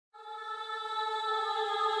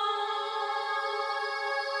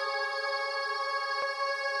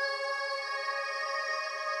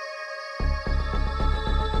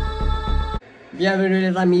Bienvenue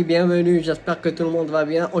les amis, bienvenue, j'espère que tout le monde va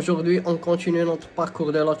bien. Aujourd'hui, on continue notre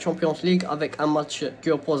parcours de la Champions League avec un match qui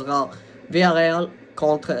opposera Villareal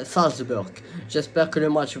contre Salzburg. J'espère que le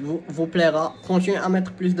match vous plaira. Continuez à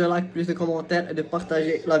mettre plus de likes, plus de commentaires et de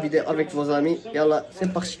partager la vidéo avec vos amis. Et là,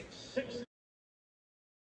 c'est parti.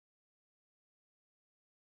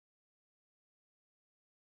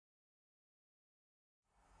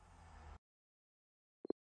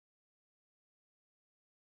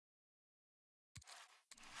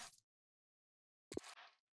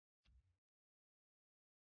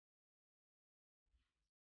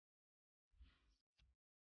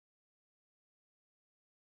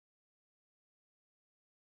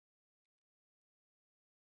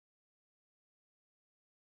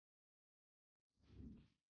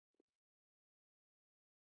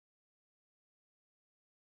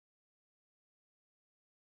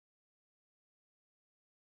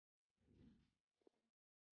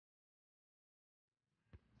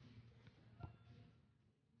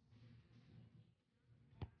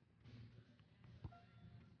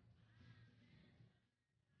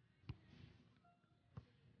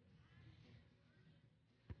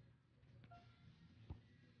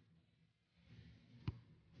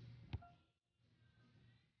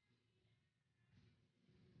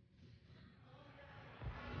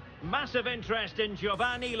 Massive interest in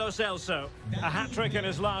Giovanni Lo Celso. A hat-trick in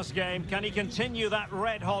his last game. Can he continue that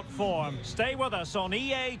red-hot form? Stay with us on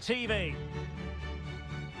EA TV.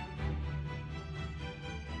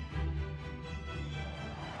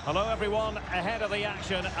 Hello everyone, ahead of the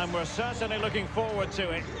action, and we're certainly looking forward to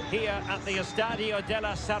it here at the Estadio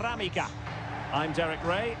della Ceramica. I'm Derek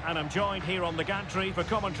Ray, and I'm joined here on the gantry for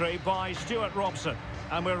commentary by Stuart Robson.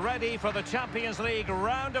 And we're ready for the Champions League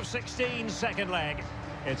round of 16 second leg.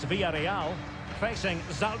 It's Villareal facing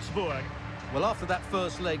Salzburg. Well, after that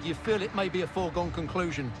first leg, you feel it may be a foregone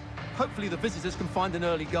conclusion. Hopefully the visitors can find an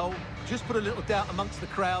early goal, just put a little doubt amongst the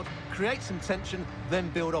crowd, create some tension, then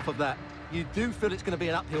build off of that. You do feel it's going to be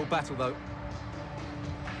an uphill battle, though.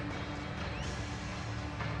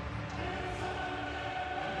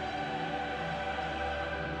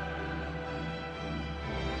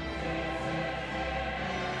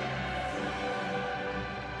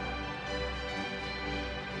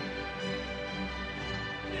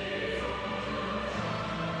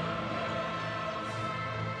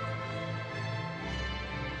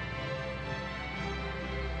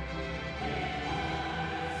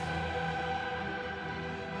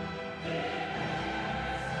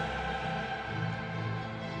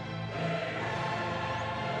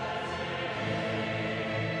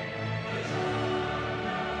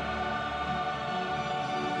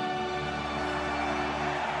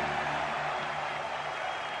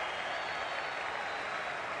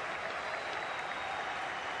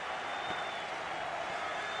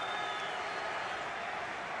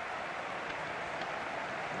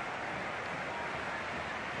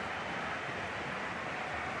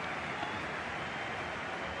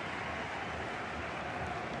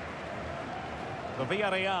 The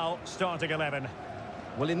Villareal starting 11.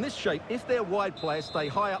 Well, in this shape, if their wide players stay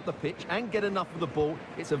high up the pitch and get enough of the ball,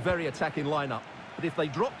 it's a very attacking lineup. But if they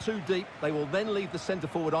drop too deep, they will then leave the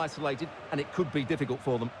centre-forward isolated, and it could be difficult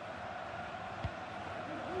for them.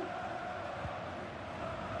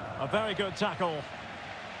 A very good tackle.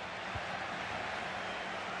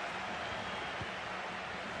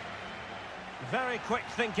 Very quick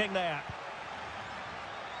thinking there.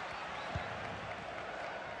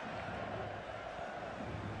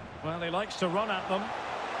 Well, he likes to run at them.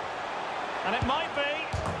 And it might be.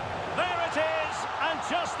 There it is. And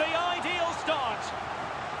just the ideal start.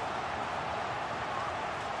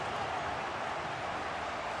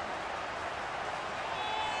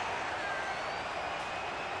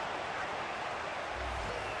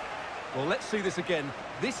 Well, let's see this again.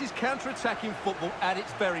 This is counter-attacking football at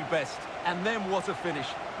its very best. And then what a finish.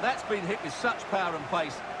 That's been hit with such power and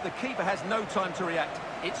pace. The keeper has no time to react.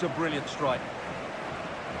 It's a brilliant strike.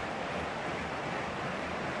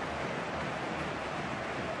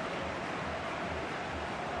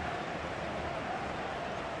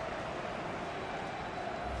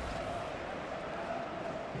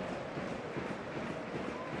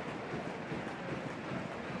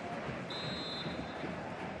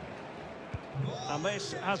 And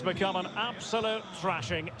this has become an absolute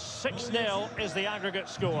thrashing. 6-0 is the aggregate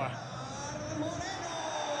score.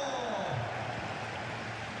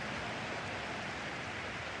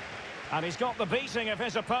 And he's got the beating of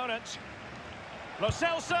his opponent. Lo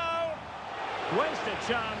Celso! Wasted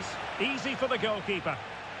chance. Easy for the goalkeeper.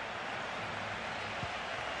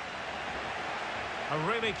 A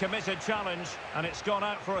really committed challenge, and it's gone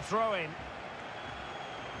out for a throw-in.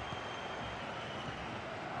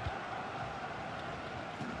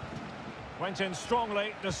 Went in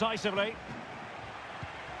strongly, decisively.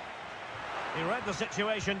 He read the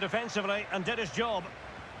situation defensively and did his job.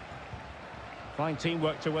 Fine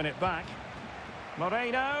teamwork to win it back.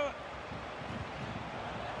 Moreno.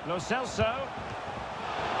 Lo Celso.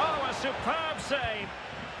 Oh, a superb save.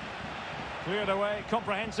 Cleared away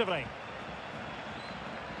comprehensively.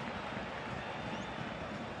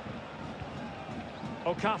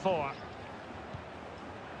 Okafor.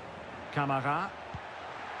 Camara.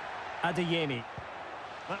 Adeyemi.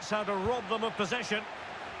 That's how to rob them of possession.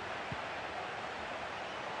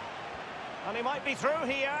 And he might be through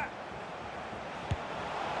here.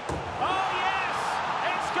 Oh, yes!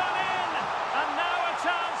 It's gone in! And now a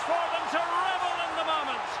chance for them to revel in the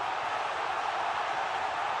moment.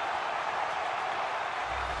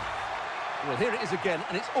 Well, here it is again,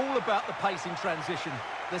 and it's all about the pace in transition.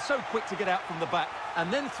 They're so quick to get out from the back,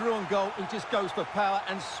 and then through on goal, he just goes for power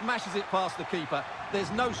and smashes it past the keeper. There's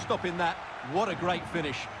no stopping that. What a great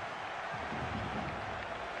finish.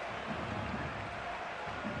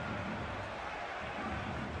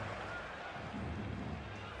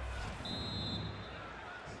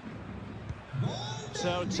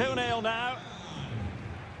 So 2-0 now.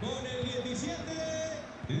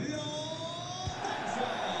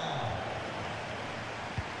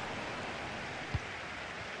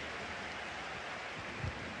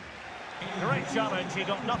 Great challenge, he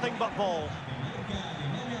got nothing but ball.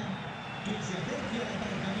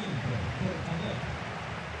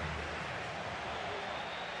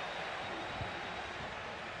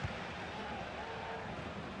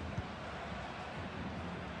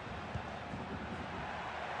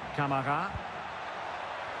 Camara.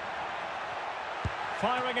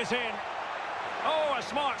 Firing it in. Oh, a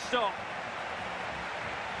smart stop.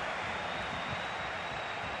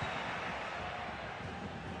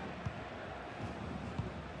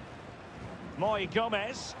 Moy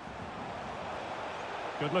Gomez.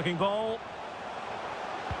 Good looking ball.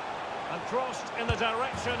 And crossed in the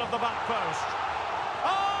direction of the back post.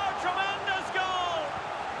 Oh, tremendous goal!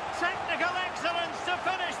 Technical excellence to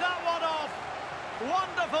finish that one off.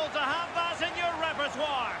 Wonderful to have that in your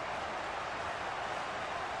repertoire.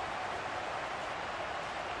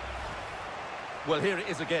 Well, here it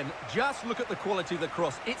is again. Just look at the quality of the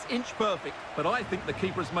cross. It's inch perfect, but I think the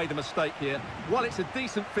keeper has made a mistake here. While it's a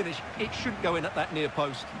decent finish, it shouldn't go in at that near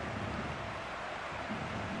post.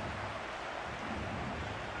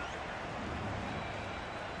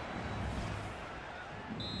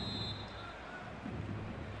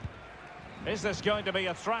 Is this going to be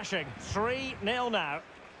a thrashing? 3-0 now.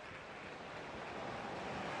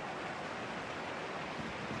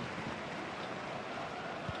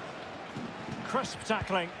 Crisp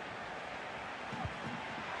tackling.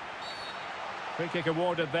 Free kick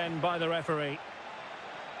awarded then by the referee.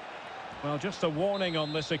 Well, just a warning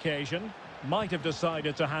on this occasion. Might have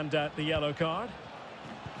decided to hand out the yellow card.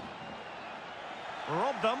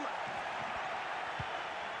 Robbed them.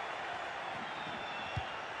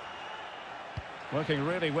 Working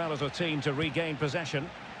really well as a team to regain possession.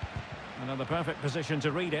 And in the perfect position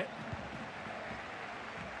to read it.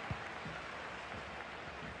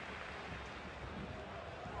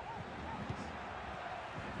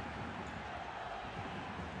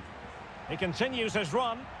 He continues his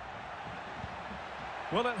run.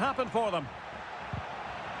 Will it happen for them?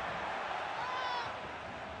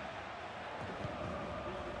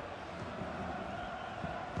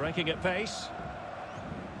 Breaking at pace.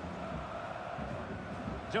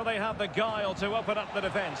 Do they have the guile to open up the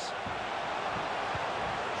defence?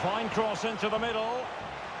 Fine cross into the middle.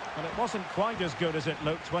 And it wasn't quite as good as it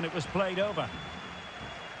looked when it was played over.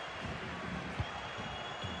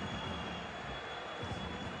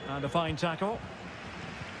 And a fine tackle.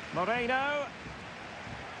 Moreno.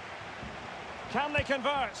 Can they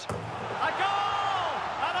convert? A goal!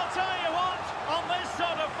 And I'll tell you what, on this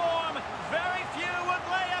sort of form, very few would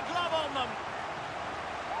lay a glove on them.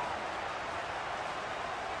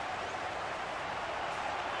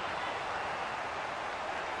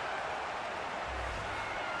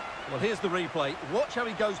 Well, here's the replay. Watch how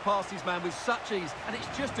he goes past his man with such ease, and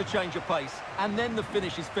it's just a change of pace. And then the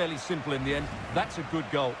finish is fairly simple in the end. That's a good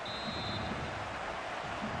goal.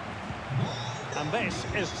 And this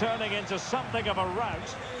is turning into something of a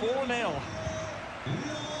rout. 4-0.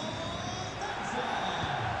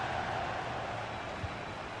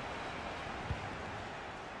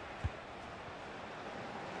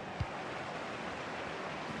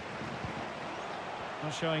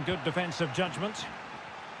 Well, showing good defensive judgment.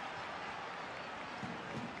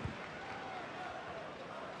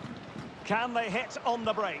 Can they hit on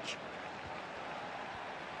the break?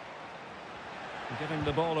 Giving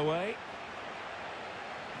the ball away.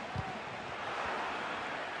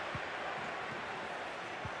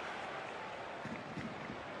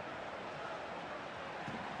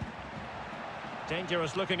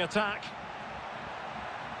 Dangerous looking attack.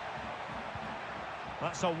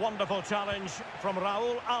 That's a wonderful challenge from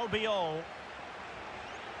Raul Albiol.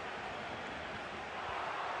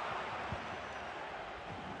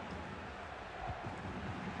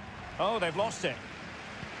 Oh, they've lost it.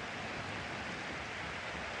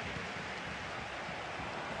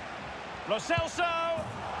 Lo Celso,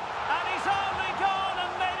 and he's only gone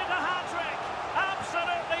and made it a hat-trick.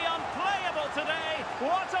 Absolutely unplayable today.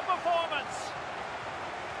 What a performance.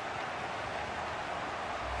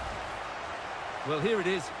 Well, here it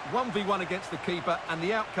is, 1v1 against the keeper, and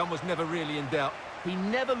the outcome was never really in doubt. He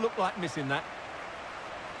never looked like missing that.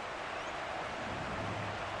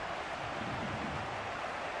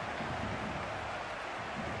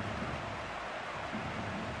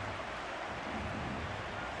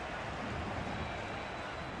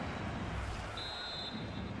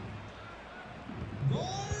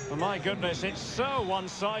 Oh, my goodness, it's so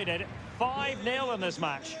one-sided. 5-0 in this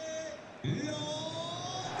match.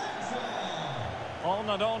 On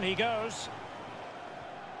and on he goes.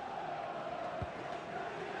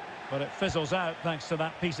 But it fizzles out thanks to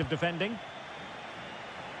that piece of defending.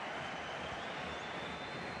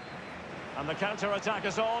 And the counter-attack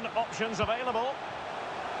is on. Options available.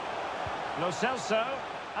 Lo Celso.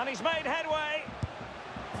 And he's made headway.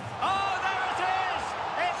 Oh, there it is!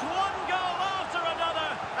 It's one goal after another.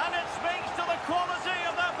 And it speaks to the quality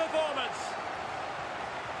of that performance.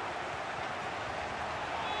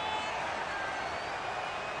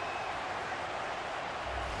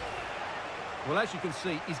 Well, as you can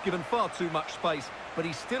see, he's given far too much space, but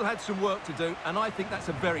he still had some work to do, and I think that's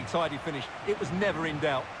a very tidy finish. It was never in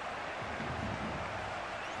doubt.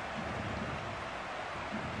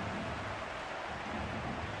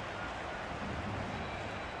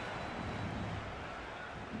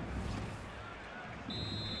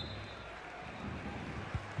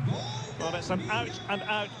 Well, it's an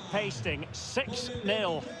out-and-out pasting.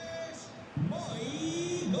 6-0.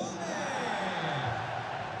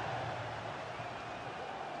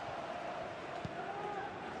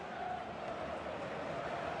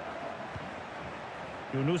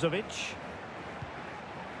 Junuzovic.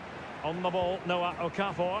 On the ball, Noah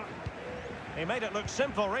Okafor. He made it look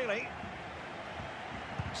simple, really.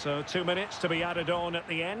 So 2 minutes to be added on at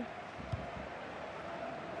the end.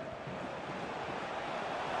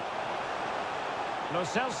 Lo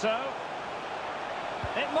Celso.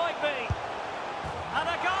 It might be. And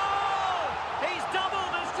a goal! He's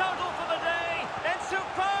doubled his total for the day in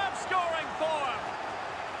superb scoring form.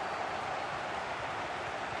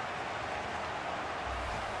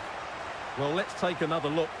 Well, let's take another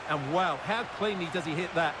look, and wow, how cleanly does he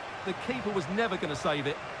hit that? The keeper was never going to save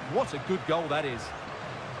it. What a good goal that is.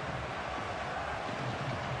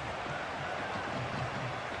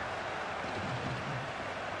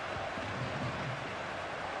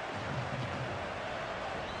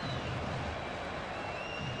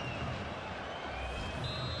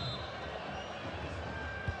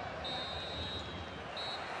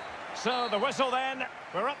 So the whistle then,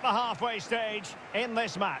 we're at the halfway stage in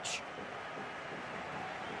this match.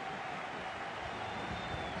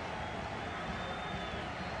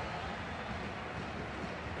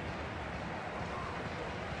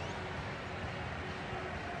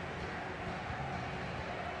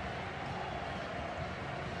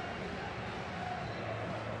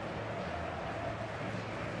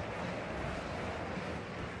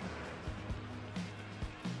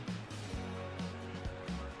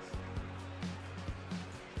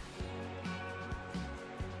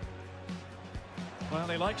 Well,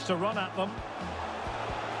 he likes to run at them.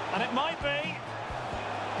 And it might be.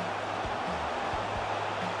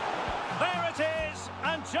 There it is,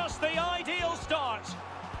 and just the ideal start.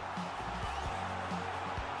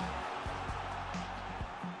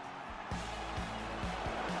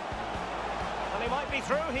 And he might be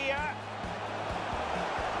through here.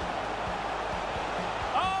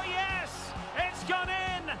 Oh, yes! It's gone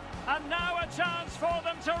in! And now a chance for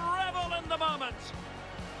them to revel in the moment.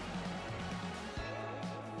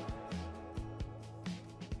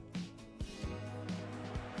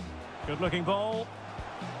 Good-looking ball.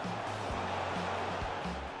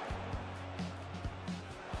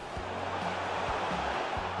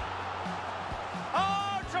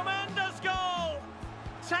 Oh, tremendous goal!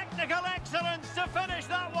 Technical excellence to finish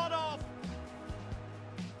that one off.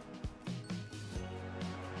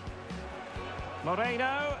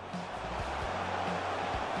 Moreno.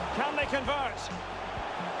 Can they convert?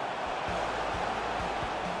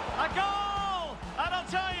 A goal! And I'll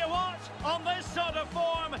tell you what, on this sort of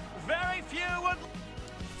form, very few would...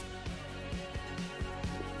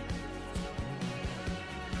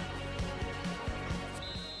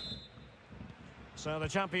 So the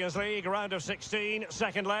Champions League round of 16,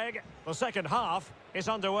 second leg. The second half is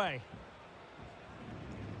underway.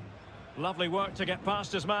 Lovely work to get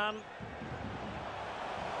past his man.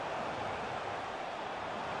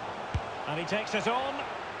 And he takes it on.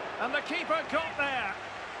 And the keeper got there.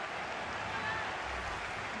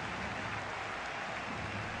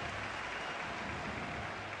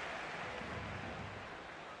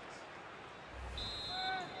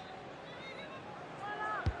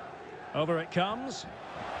 Over it comes.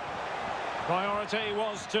 Priority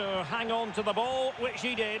was to hang on to the ball, which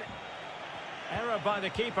he did. Error by the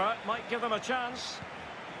keeper might give them a chance.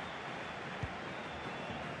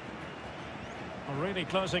 Really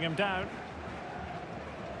closing him down.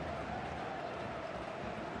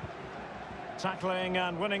 Tackling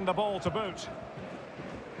and winning the ball to boot.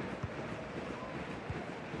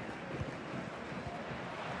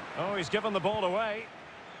 Oh, he's given the ball away.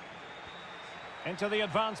 Into the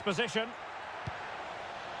advanced position.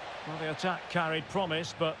 Well, the attack carried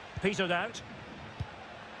promise, but petered out.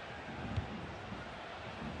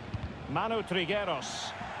 Manu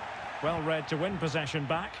Trigueros. Well read to win possession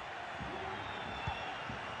back.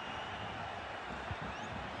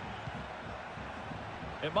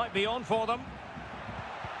 It might be on for them.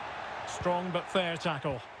 Strong but fair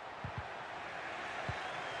tackle.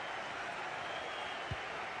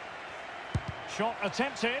 Shot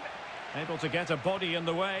attempted. Able to get a body in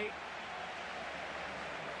the way.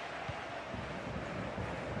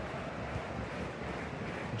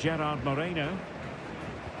 Gerard Moreno.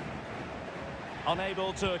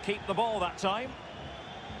 Unable to keep the ball that time.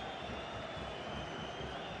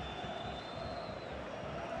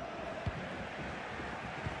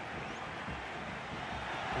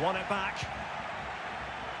 Won it back.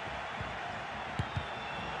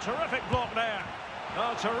 Terrific block there.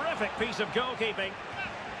 Oh, terrific piece of goalkeeping.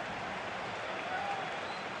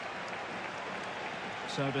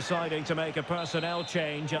 So deciding to make a personnel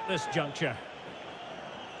change at this juncture.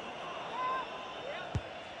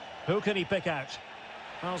 Who can he pick out?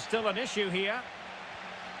 Well, still an issue here.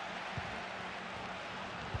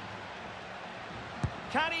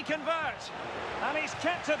 Can he convert? And he's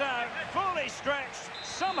kept it out, fully stretched,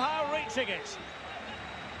 somehow reaching it.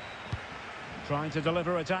 Trying to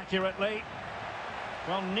deliver it accurately.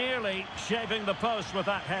 Well, nearly shaving the post with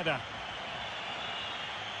that header.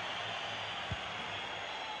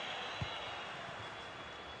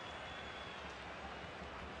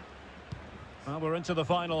 Well, we're into the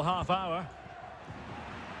final half hour.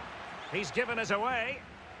 He's given us away.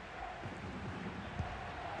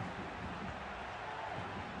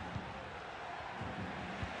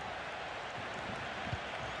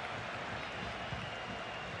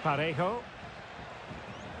 Parejo.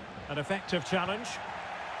 An effective challenge.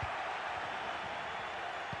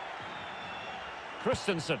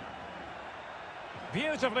 Christensen.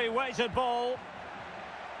 Beautifully weighted ball.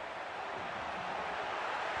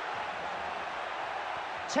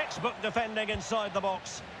 Textbook defending inside the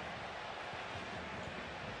box.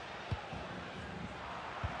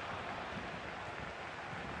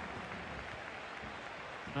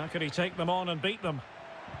 How can he take them on and beat them?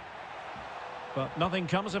 But nothing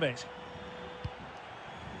comes of it.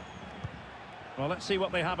 Well, let's see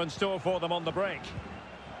what they have in store for them on the break.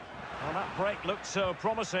 Well, that break looked so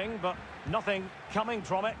promising, but nothing coming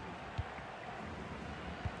from it.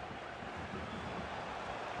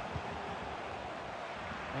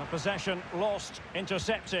 Possession lost,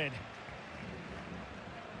 intercepted.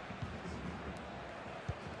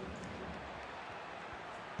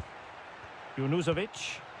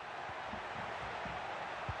 Junuzovic.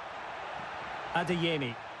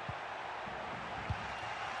 Adeyemi.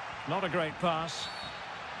 Not a great pass.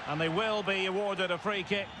 And they will be awarded a free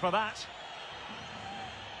kick for that.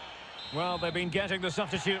 Well, they've been getting the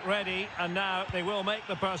substitute ready, and now they will make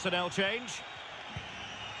the personnel change.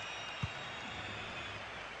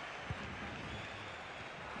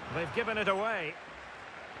 They've given it away.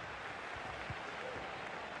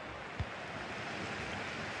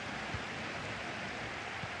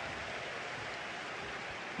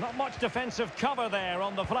 Not much defensive cover there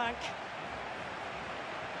on the flank.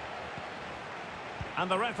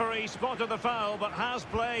 And the referee spotted the foul, but has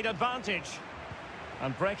played advantage.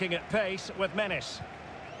 And breaking at pace with menace.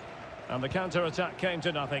 And the counter-attack came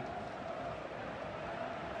to nothing.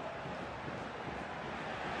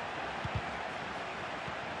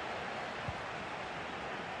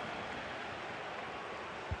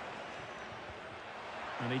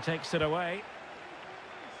 And he takes it away.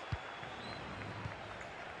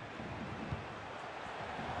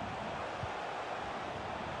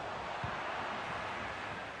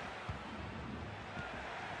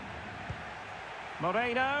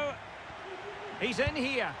 Moreno. He's in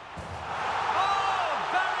here. Oh,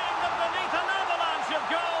 burying them beneath an avalanche of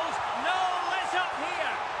goals. No let up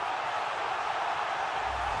here.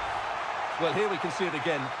 Well, here we can see it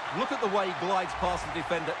again. Look at the way he glides past the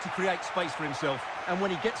defender to create space for himself. And when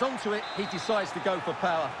he gets onto it, he decides to go for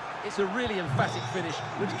power. It's a really emphatic finish,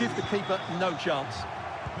 which gives the keeper no chance.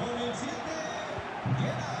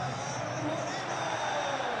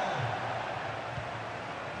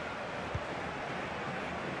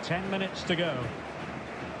 10 minutes to go.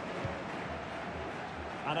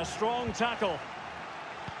 And a strong tackle.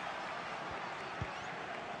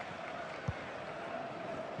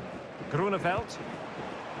 Grunewald.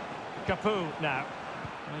 Capoue now.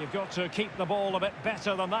 Well, you've got to keep the ball a bit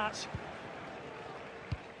better than that.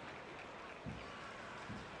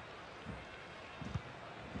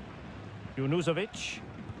 Junuzovic.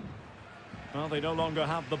 Well, they no longer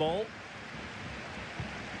have the ball.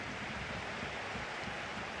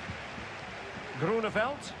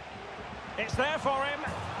 Grunewald. It's there for him.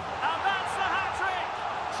 And that's the hat-trick!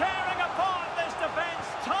 Tearing apart this defence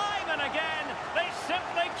time and again. They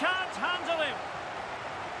simply can't handle him.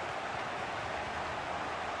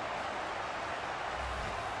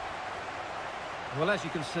 Well, as you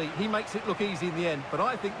can see, he makes it look easy in the end, but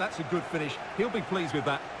I think that's a good finish. He'll be pleased with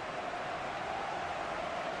that.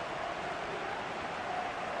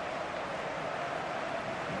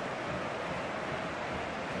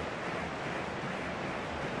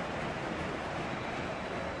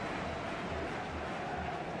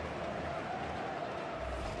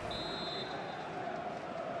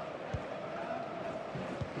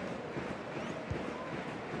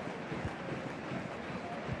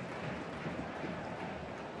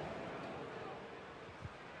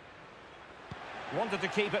 Wanted to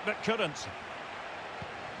keep it, but couldn't.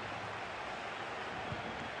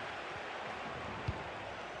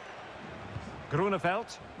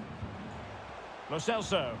 Grunewald. Lo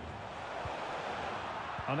Celso.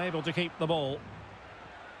 Unable to keep the ball.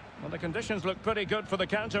 Well, the conditions look pretty good for the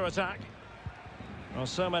counter-attack. Well,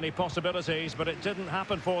 so many possibilities, but it didn't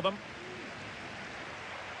happen for them.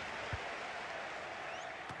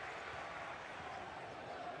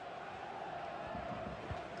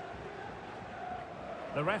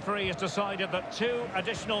 The referee has decided that 2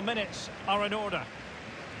 additional minutes are in order.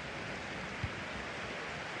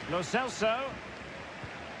 Lo Celso.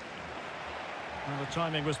 Well, the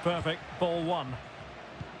timing was perfect. Ball 1.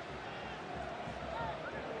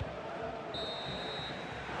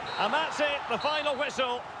 And that's it, the final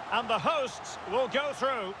whistle. And the hosts will go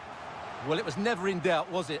through. Well, it was never in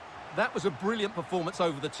doubt, was it? That was a brilliant performance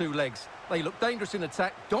over the 2 legs. They looked dangerous in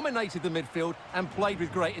attack, dominated the midfield, and played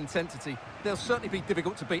with great intensity. They'll certainly be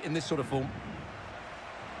difficult to beat in this sort of form.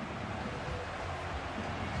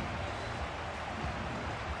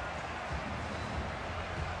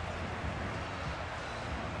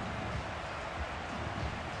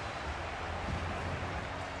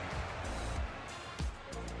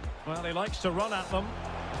 Well, he likes to run at them.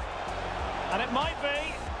 And it might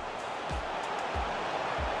be.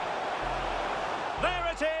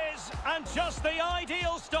 There it is, and just the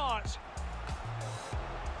ideal start.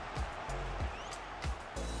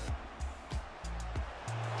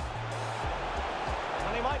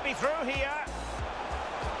 And he might be through here.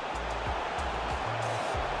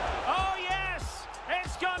 Oh yes,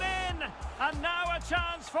 it's gone in, and now a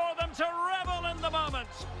chance for them to revel in the moment.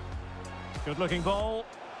 Good looking ball.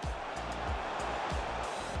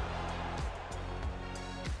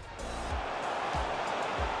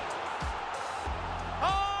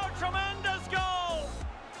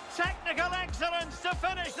 Technical excellence to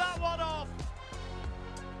finish that one off.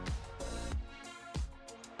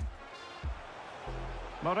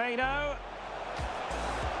 Moreno.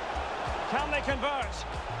 Can they convert?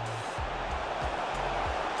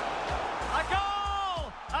 A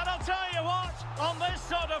goal! And I'll tell you what, on this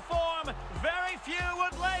sort of form, very few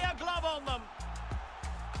would lay a glove on them.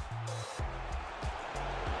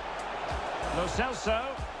 Lo Celso,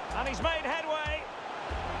 and he's made headway.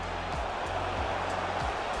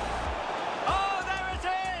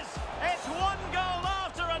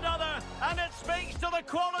 Speaks to the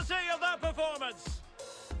quality of their performance.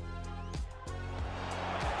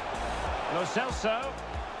 Lo Celso.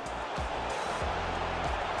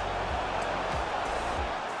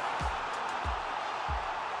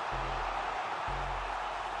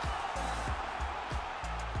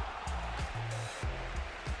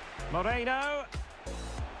 Moreno.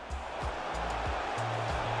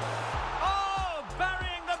 Oh,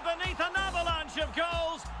 burying them beneath an avalanche of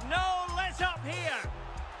goals. No let up here.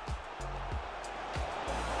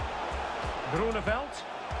 Grunewald.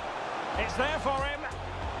 It's there for him.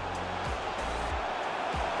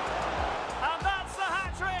 And that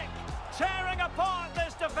apart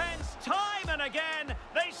this defence time and again.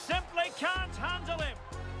 They simply can't handle him.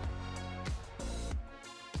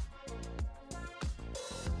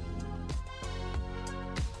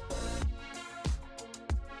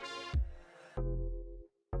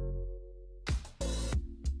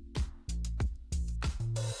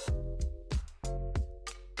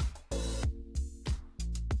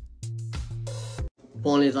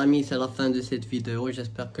 Bon les amis, c'est la fin de cette vidéo,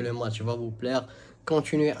 j'espère que le match va vous plaire.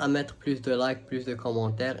 Continuez à mettre plus de likes, plus de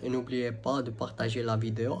commentaires et n'oubliez pas de partager la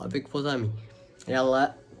vidéo avec vos amis. Et à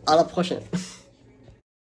la prochaine.